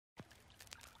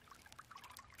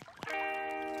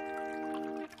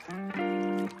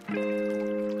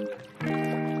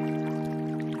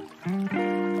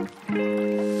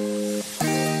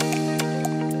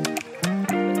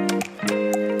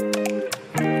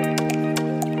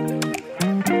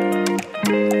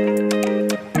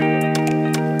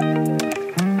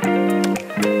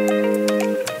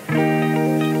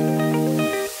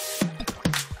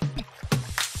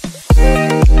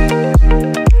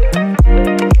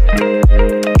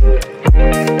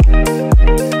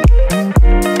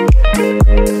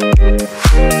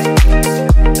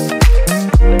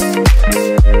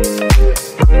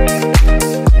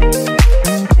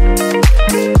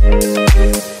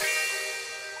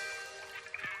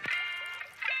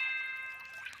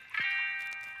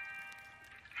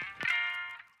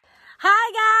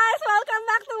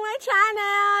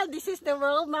channel! This is the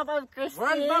world map of Kristine.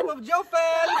 World map of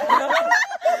Jofel!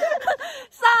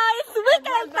 So, it's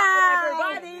weekend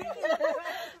time!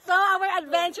 So, our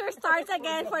adventure starts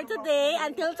again for today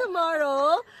until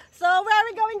tomorrow. So, where are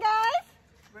we going, guys?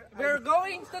 We're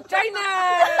going to China!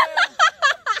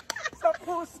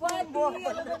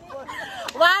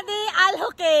 Wadi Al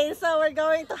Hoqain. So,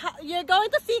 you're going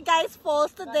to see guys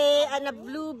falls today and a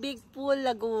blue big pool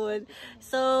lagoon.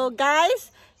 So,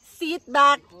 guys, sit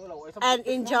back and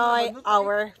enjoy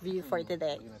our view for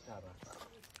today.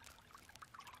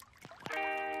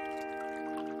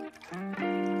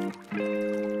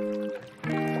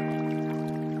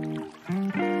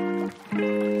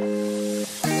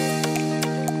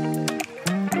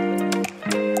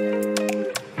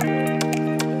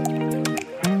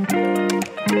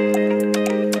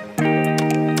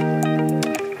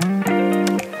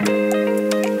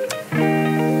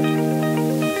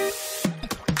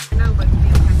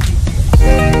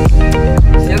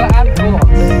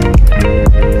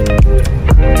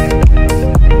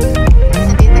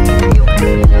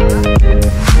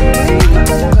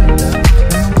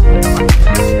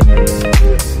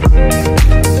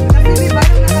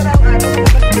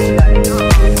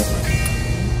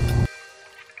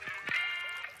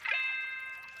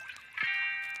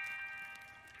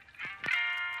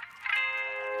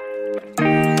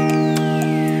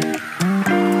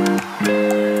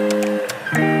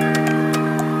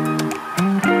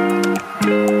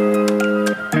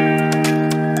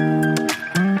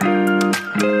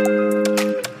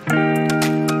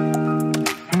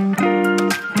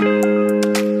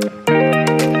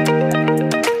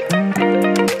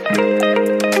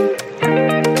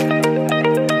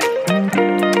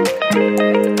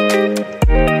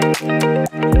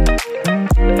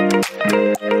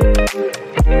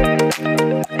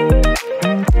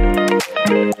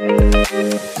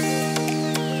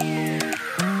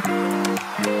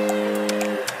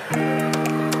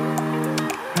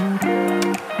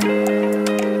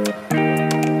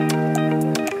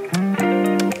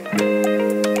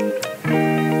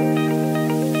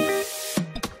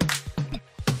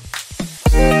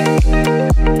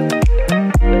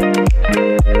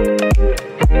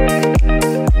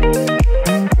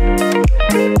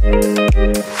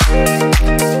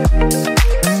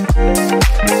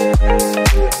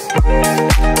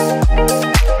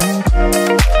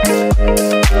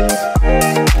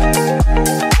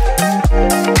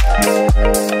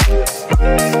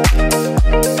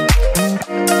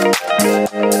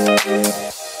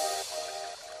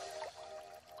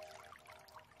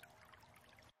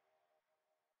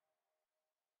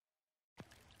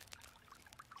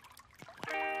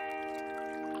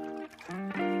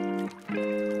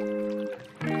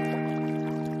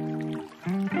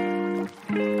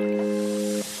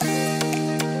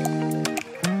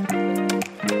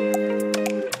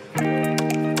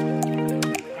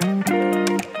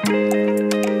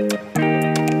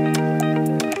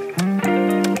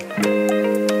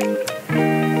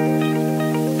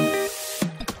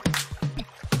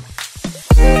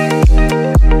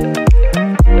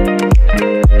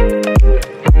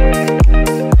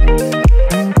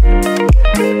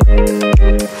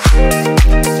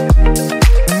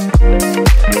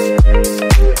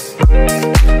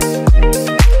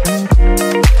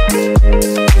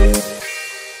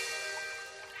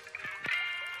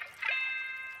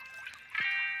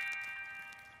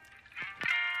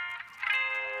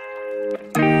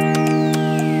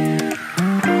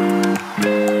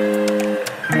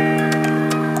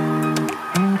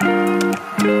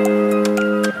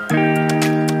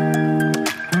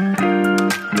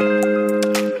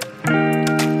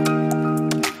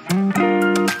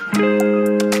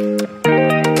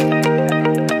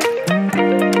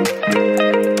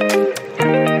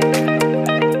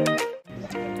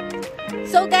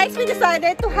 So guys, we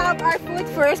decided to have our food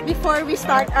first before we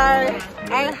start our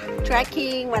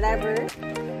trekking, whatever.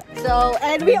 So,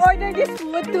 and we ordered this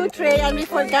food to tray and we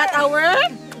forgot our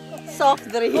soft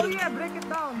drink. Oh yeah, break it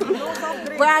down. No soft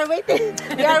drink. We are waiting.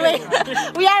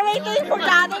 We are waiting for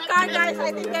the other car, guys.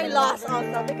 I think they're lost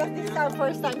also because this is our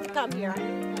first time to come here.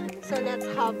 So let's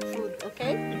have food,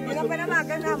 okay?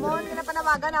 Pinapanawagan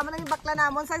namon ang bakla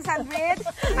namon sa sandwich.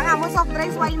 Ang amon soft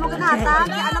drinks, wine mo ganata.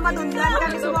 Kaya ano madundan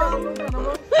kami sumo.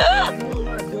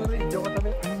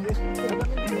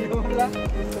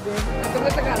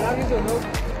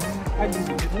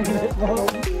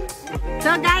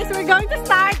 So guys, we're going to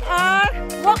start our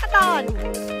walkathon.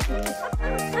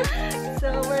 So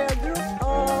we're a group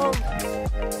of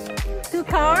 2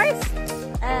 cars.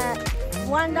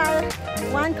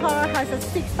 One car has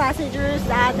 6 passengers,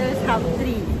 the others have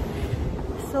 3.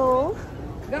 So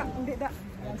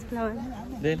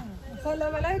Then.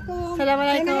 Assalamualaikum.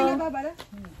 Assalamualaikum.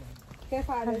 Kaya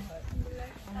father.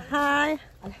 Hi.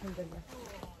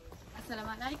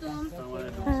 Assalamualaikum.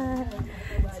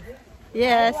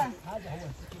 Yes.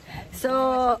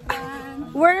 So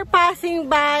we're passing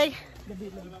by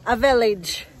a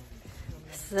village.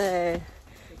 So as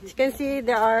you can see,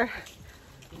 there are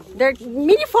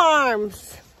mini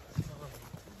farms.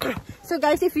 So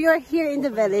guys, if you are here in the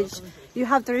village, you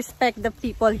have to respect the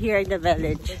people here in the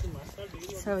village.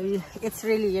 So it's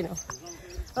really, you know.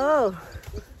 Oh,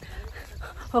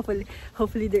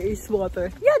 hopefully there is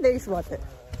water. Yeah, there is water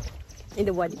in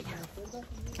the wadi.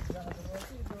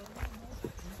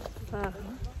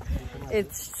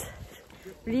 It's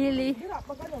really,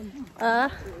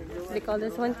 what do you call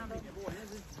this one?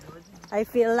 I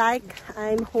feel like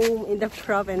I'm home in the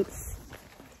province.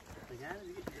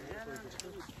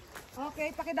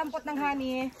 Okay, pakidampot ng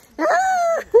honey.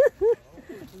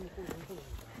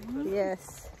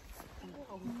 Yes.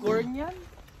 Corn yan?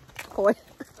 Corn.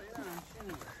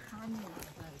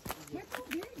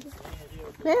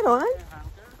 Meron?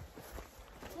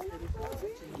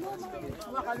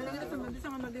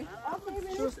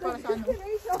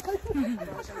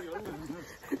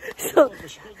 So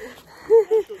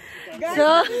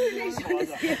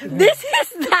this is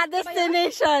the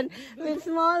destination with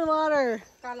small water.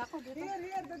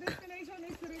 Here, the destination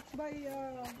is reached by...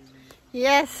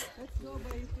 Yes,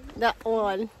 that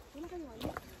one.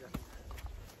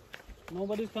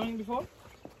 Nobody's coming before?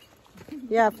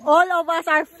 Yeah, all of us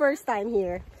are first time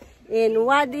here in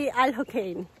Wadi Al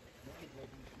Hoqain.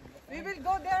 We will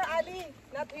go there, Ali,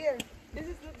 not here. This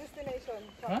is the destination.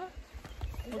 Huh?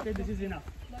 Okay, this is enough.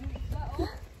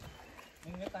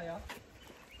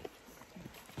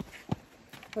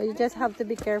 Well, you just have to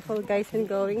be careful, guys, in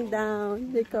going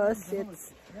down because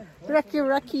it's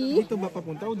rocky. Dito ba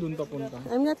papunta o dun papunta?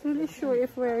 I'm not really sure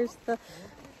if where's the...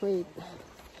 Wait.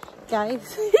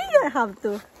 Guys, I have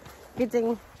to. Good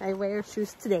thing I wear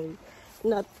shoes today,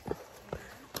 not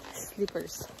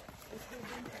slippers.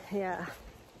 Yeah.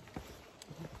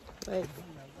 Wait.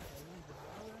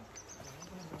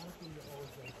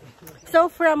 So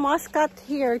from Muscat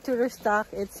here to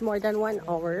Rustak, it's more than 1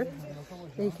 hour.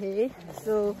 Okay,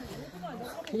 so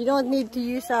you don't need to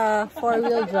use a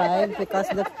 4-wheel drive because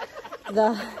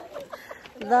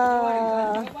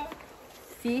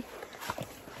see,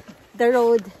 the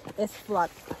road is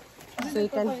flat, so you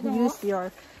can use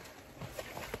your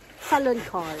salon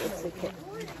car. It's okay.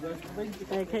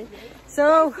 Okay,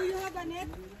 so Do you have a net?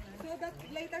 So that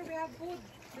later we have food.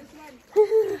 This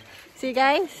one. see,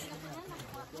 guys.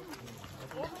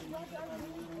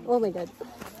 Oh my God.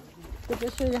 So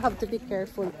just you have to be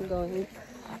careful going.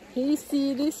 You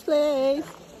see this place?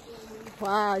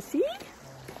 Wow, see?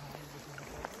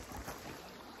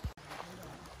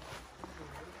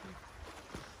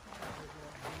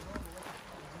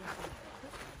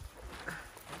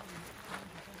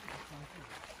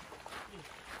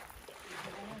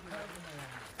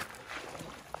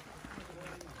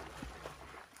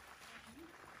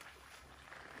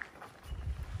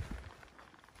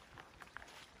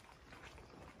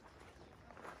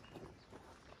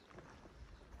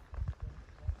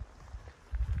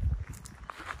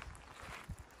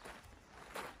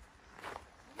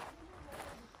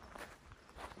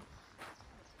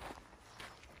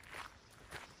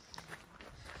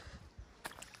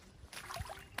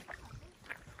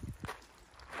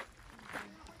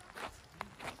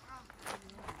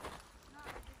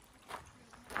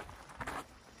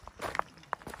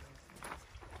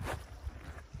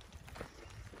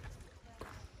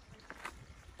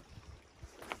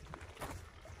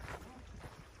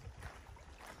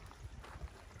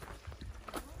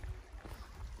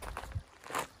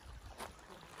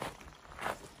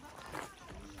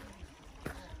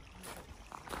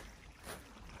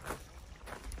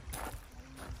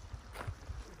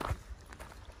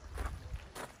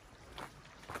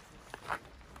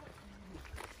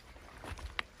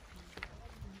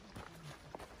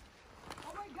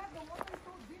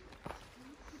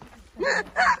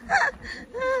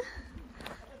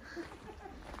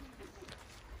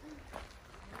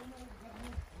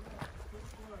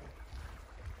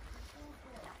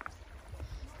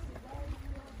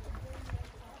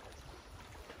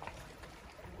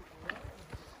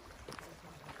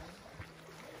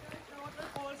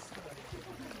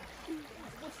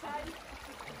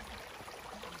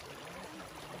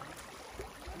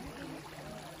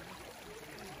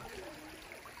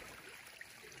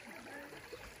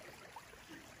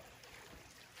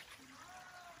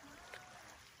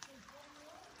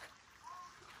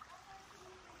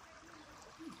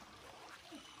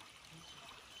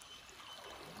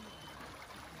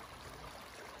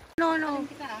 No, no.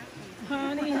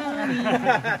 Honey, honey.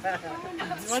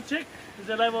 What check? Is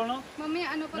it alive or not? No,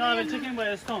 I will checking by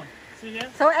a stone. See here?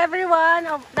 So everyone,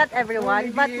 not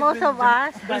everyone, but most of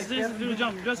us This you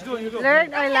jump. Just go, you go.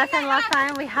 learned our lesson last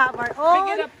time. We have our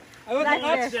own It's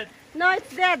life. dead. No,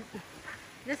 it's dead.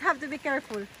 Just have to be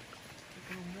careful.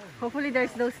 Hopefully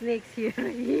there's no snakes here.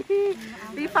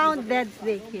 We found dead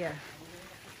snake here.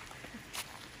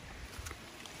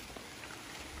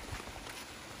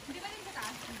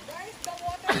 Guys, the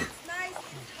water is nice.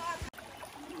 It's hot.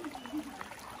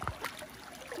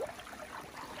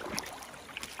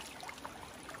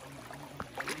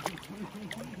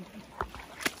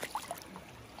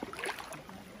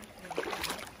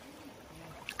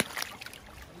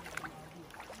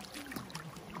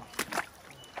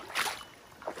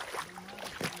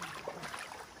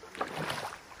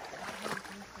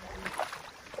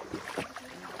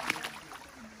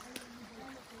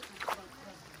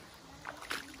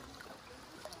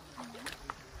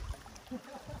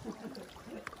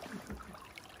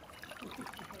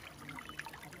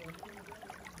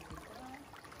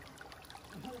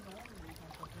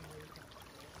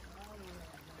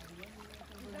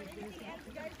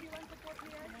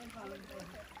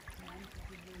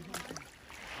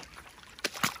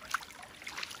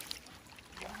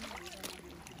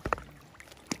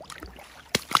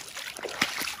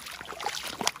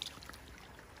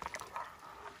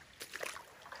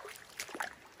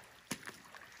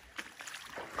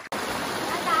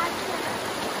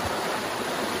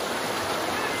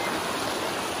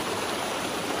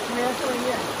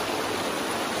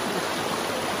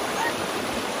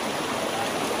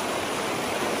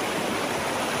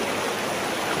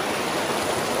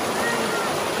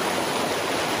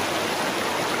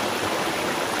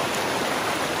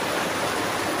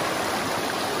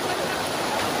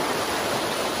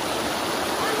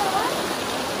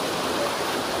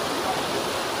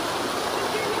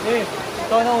 Eh,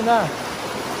 ikaw na una.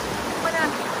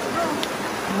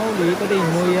 Mauli, patayin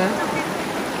mo yan.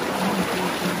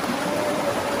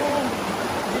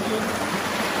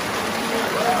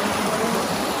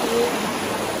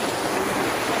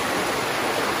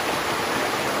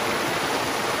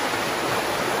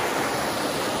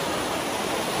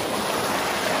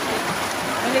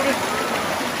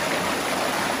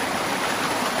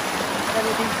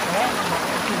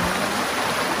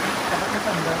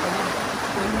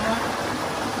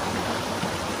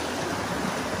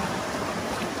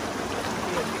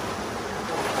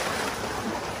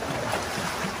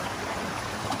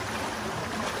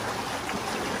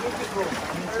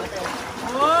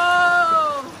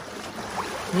 Wow!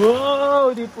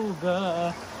 Wow, di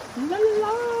puga. La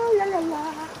la la la la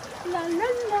la la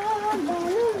la la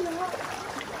la.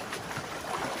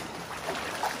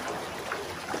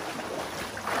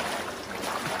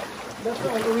 Basta,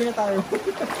 uwi na tayo.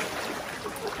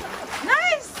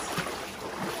 Nice!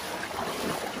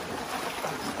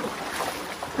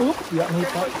 Oop, yak may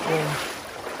pa.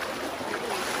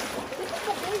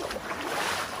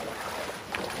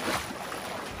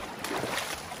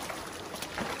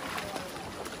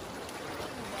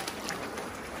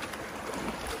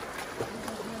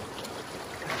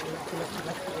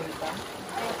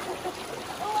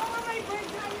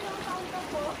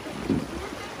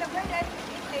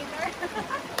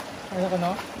 Ano ka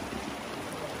no?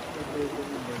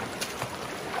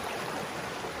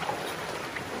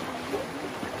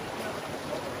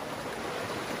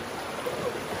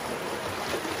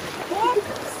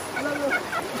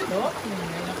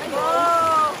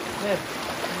 Oh! Ned,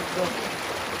 go.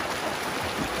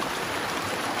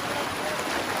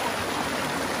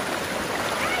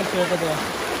 Ito ka doon.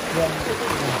 Yan.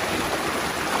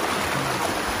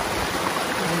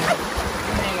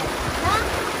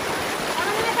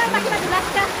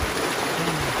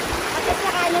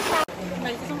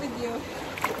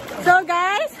 So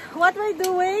guys, what we're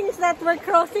doing is that we're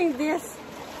crossing this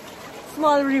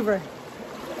small river.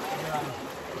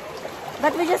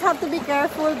 But we just have to be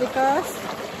careful because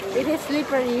it is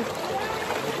slippery.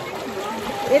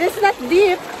 It is not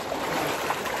deep,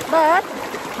 but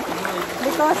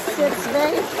because it's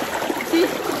very... See?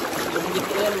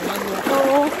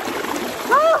 So,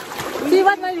 oh, see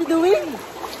what are we doing?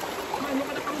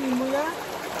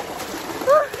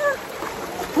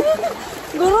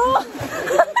 Guru!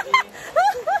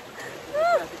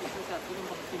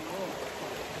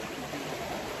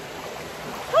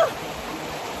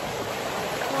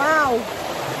 Wow!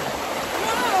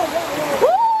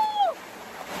 Woo!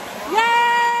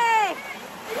 Yay!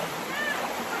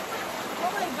 Oh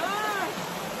my gosh!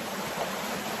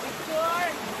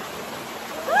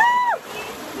 Woo!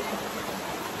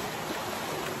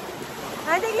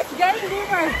 I think it's getting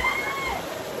deeper.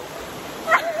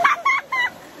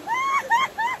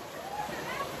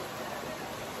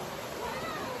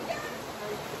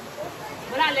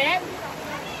 Malalim?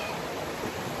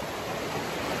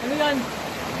 Ano yan?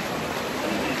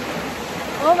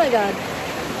 Oh my God.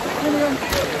 Ano yan?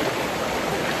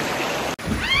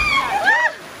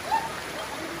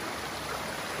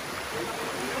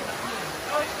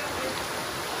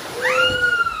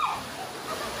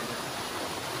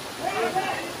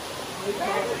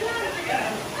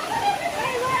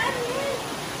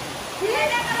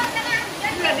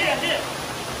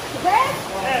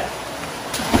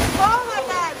 Oh my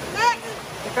God! Next!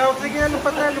 Ikaw, sige na,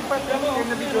 lupat na. Yung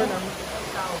nabidyo na.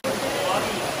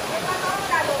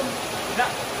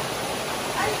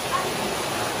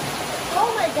 Oh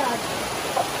my God.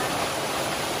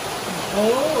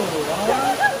 Oh, wow.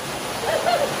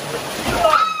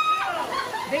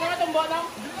 Hindi naman tumbo lang.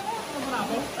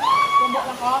 Tumbo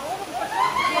lang ako.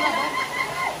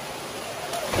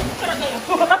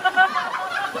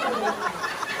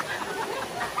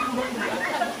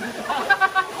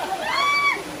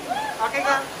 Okay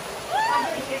ka?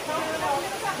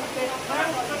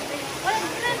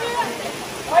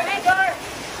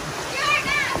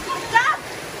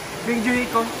 Big Joey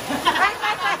ko.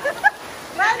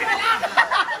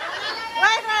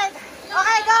 Right.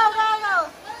 Okay, go.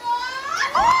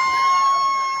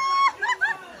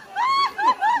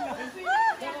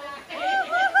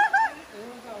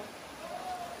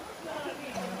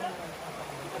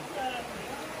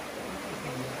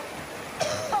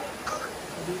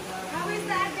 How is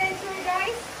the adventure,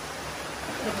 guys?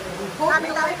 Sabi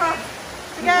ko.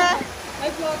 Sige. Ay,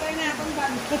 floater na akong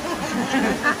bag.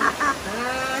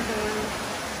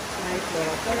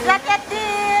 Let's get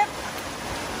deep!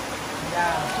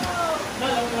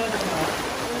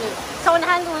 Sa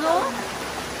unahan dulo.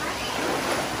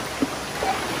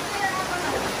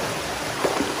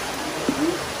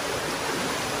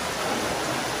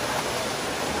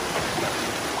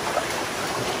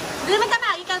 Hindi naman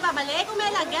tamagi ka babalik. Kung may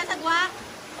lagyan, sagwa.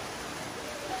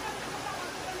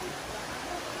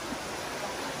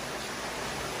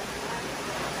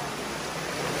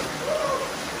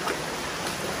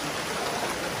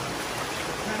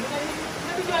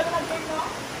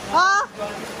 Oh!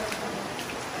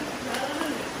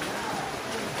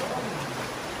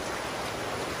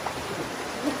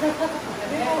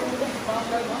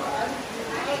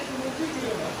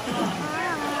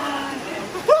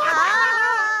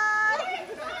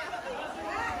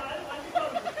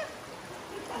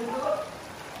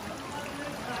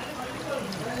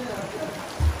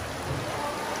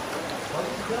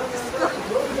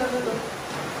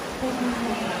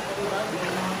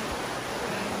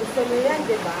 Gusto mo yan,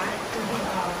 di ba?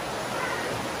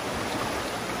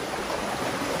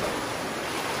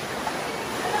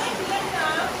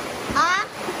 Ah?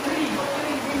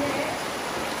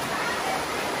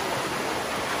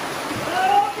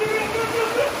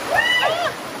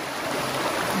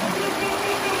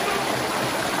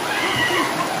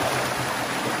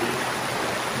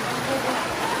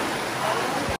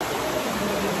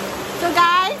 So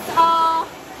guys,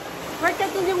 we're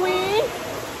continuing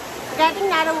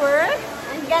getting narrower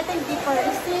and getting deeper.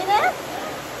 You see this?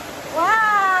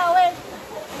 Wow, wait.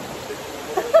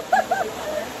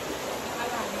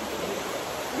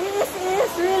 This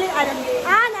is really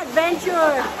an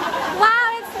adventure. Wow,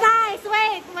 it's nice.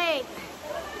 Wait.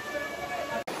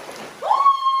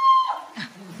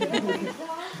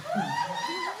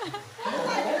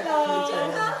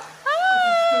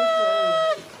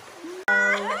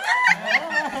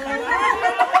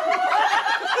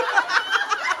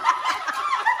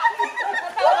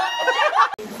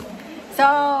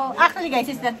 So, actually guys,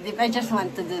 it's not deep. I just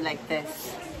want to do like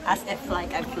this. As if like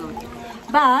I'm floating.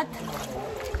 But,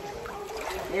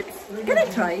 can I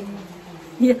try?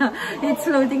 Yeah, it's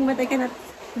floating but I cannot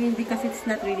swim because it's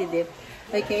not really deep.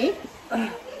 Okay?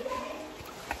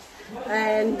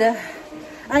 And,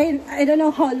 I don't know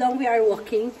how long we are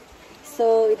walking.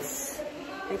 So, it's,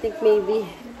 I think maybe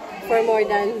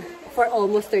for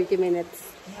almost 30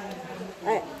 minutes.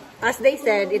 As they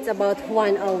said, it's about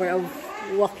 1 hour of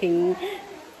walking.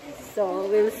 So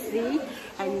we'll see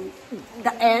and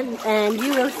the end, and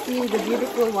you will see the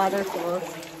beautiful waterfalls.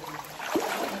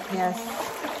 Yes,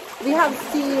 we have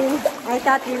seen. I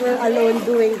thought we were alone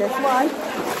doing this one,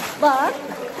 but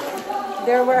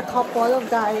there were a couple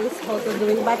of guys also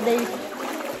doing, but they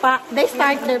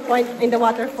start their point in the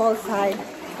waterfall side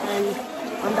and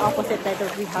on the opposite side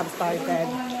that we have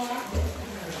started.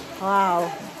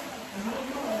 Wow.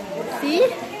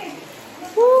 See?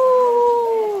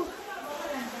 Woo!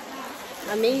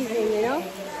 Amazing, you know?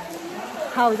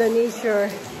 How the nature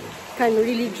can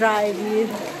really drive you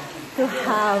to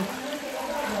have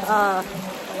a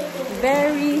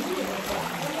very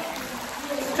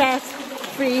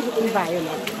stress-free free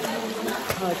environment.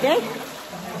 Okay?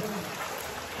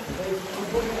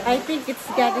 I think it's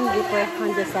getting deeper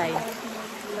on the side.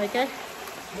 Okay?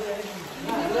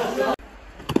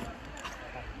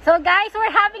 So guys, we're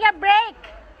having a break.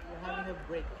 We're having a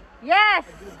break. Yes.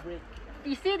 A good break.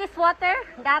 You see this water?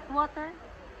 That water?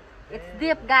 It's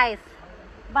deep, guys.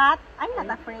 But I'm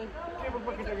not afraid.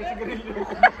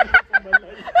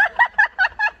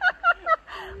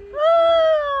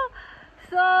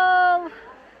 So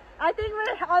I think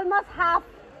we're almost half,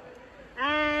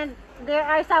 and there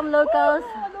are some locals.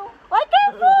 Oh,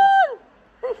 careful!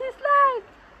 It's like,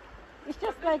 it's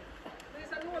just like,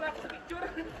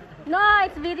 no,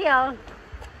 it's video.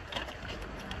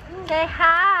 Say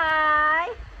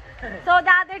hi. So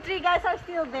the other three guys are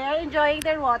still there enjoying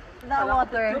their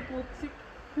water.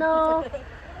 No.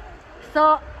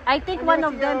 So I think one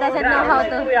of them doesn't know how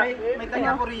to. May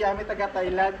taga Korea, may taga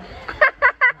Thailand.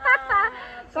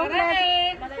 So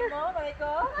Malay mo, malay ko.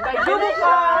 Jubo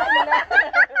ka!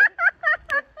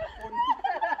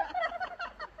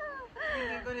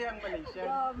 Hindi ko niyang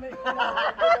Malaysian.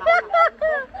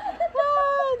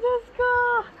 Oh, Diyos ko.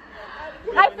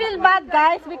 I feel bad,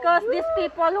 guys, because these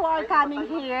people who are coming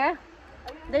here,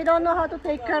 they don't know how to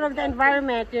take care of the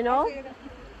environment, you know.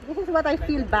 This is what I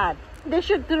feel bad. They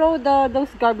should throw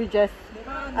those garbages.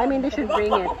 I mean, they should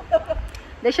bring it.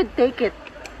 They should take it.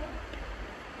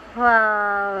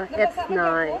 Wow, it's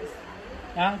nice.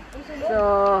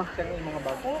 So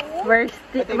we're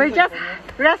just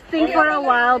resting for a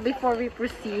while before we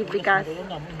proceed because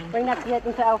we're not yet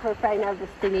into our final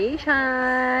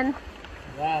destination.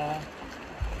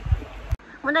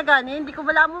 Muna ganin, hindi ko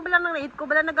bala mo bala nang naid ko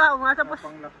bala nag-aunga tapos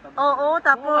oo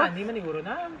tapos Hindi man siguro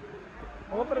na.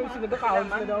 Oo, pero sila kaon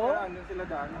sila daw. Ano sila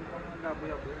daan ang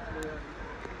gaboy-gaboy.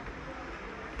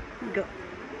 Go.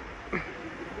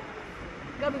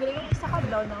 Gabi galing isa ka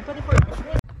daw ng 24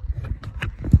 hours.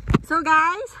 So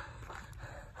guys,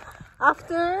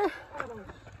 after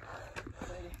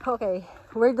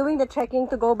we're doing the trekking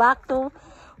to go back to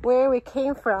where we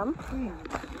came from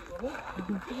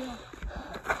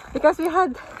because we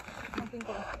had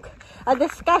a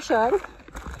discussion.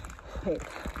 Wait,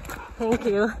 thank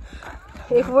you.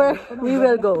 If we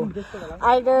will go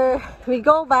either we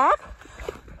go back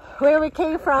where we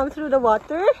came from through the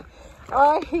water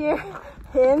or here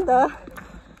in the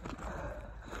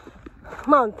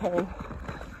mountain.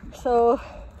 So,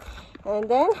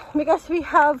 and then because we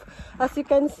have, as you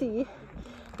can see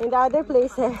in the other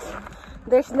places,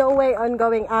 there's no way on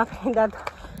going up in that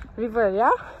river,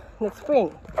 yeah, next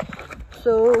spring.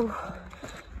 So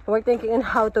we're thinking on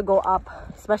how to go up,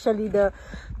 especially the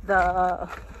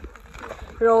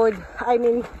road. I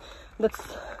mean, that's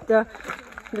the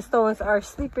stones are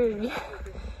slippery.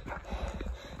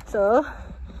 So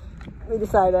we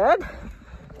decided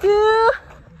to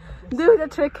do the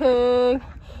trekking.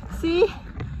 See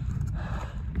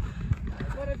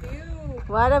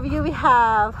what a view we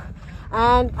have,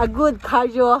 and a good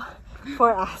cardio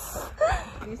for us.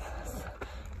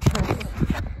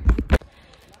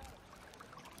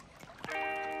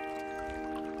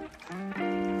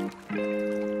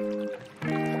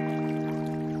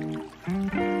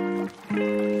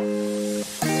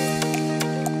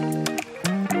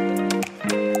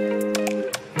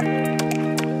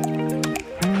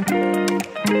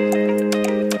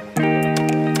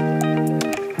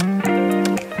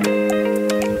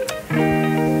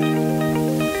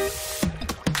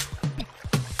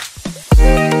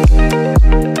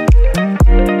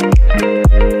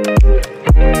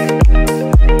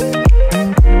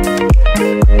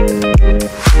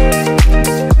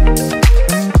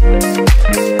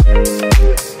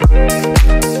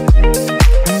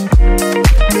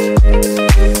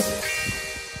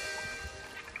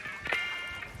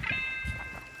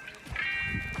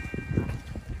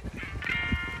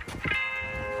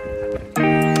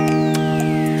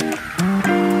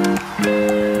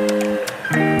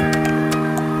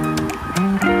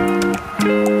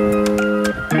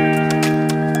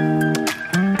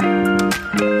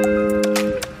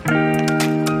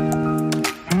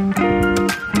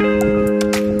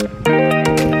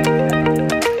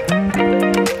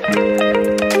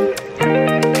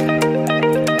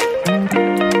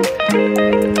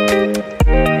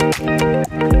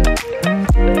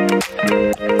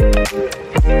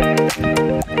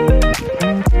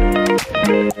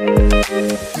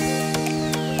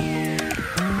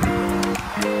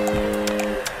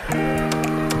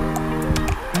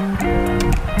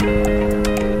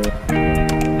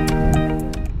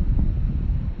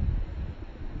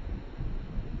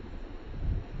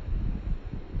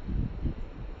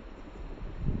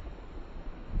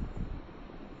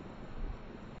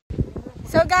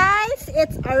 So guys,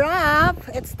 it's a wrap.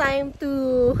 It's time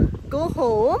to go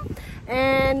home.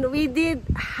 And we did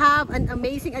have an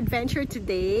amazing adventure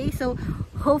today. So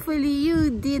hopefully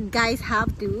you did guys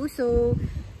have to. So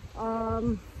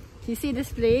you see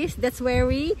this place? That's where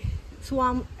we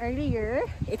swam earlier.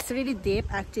 It's really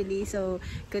deep actually. So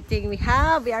good thing we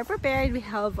are prepared. We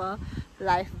have a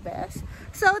life vest.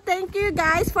 So thank you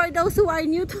guys. For those who are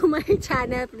new to my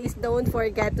channel, please don't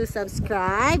forget to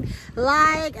subscribe,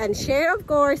 like, and share of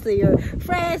course to your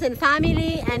friends and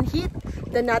family, and hit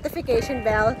the notification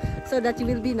bell so that you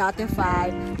will be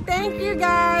notified. Thank you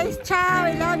guys. Ciao.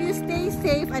 I love you. Stay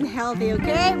safe and healthy.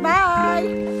 Okay,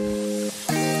 bye.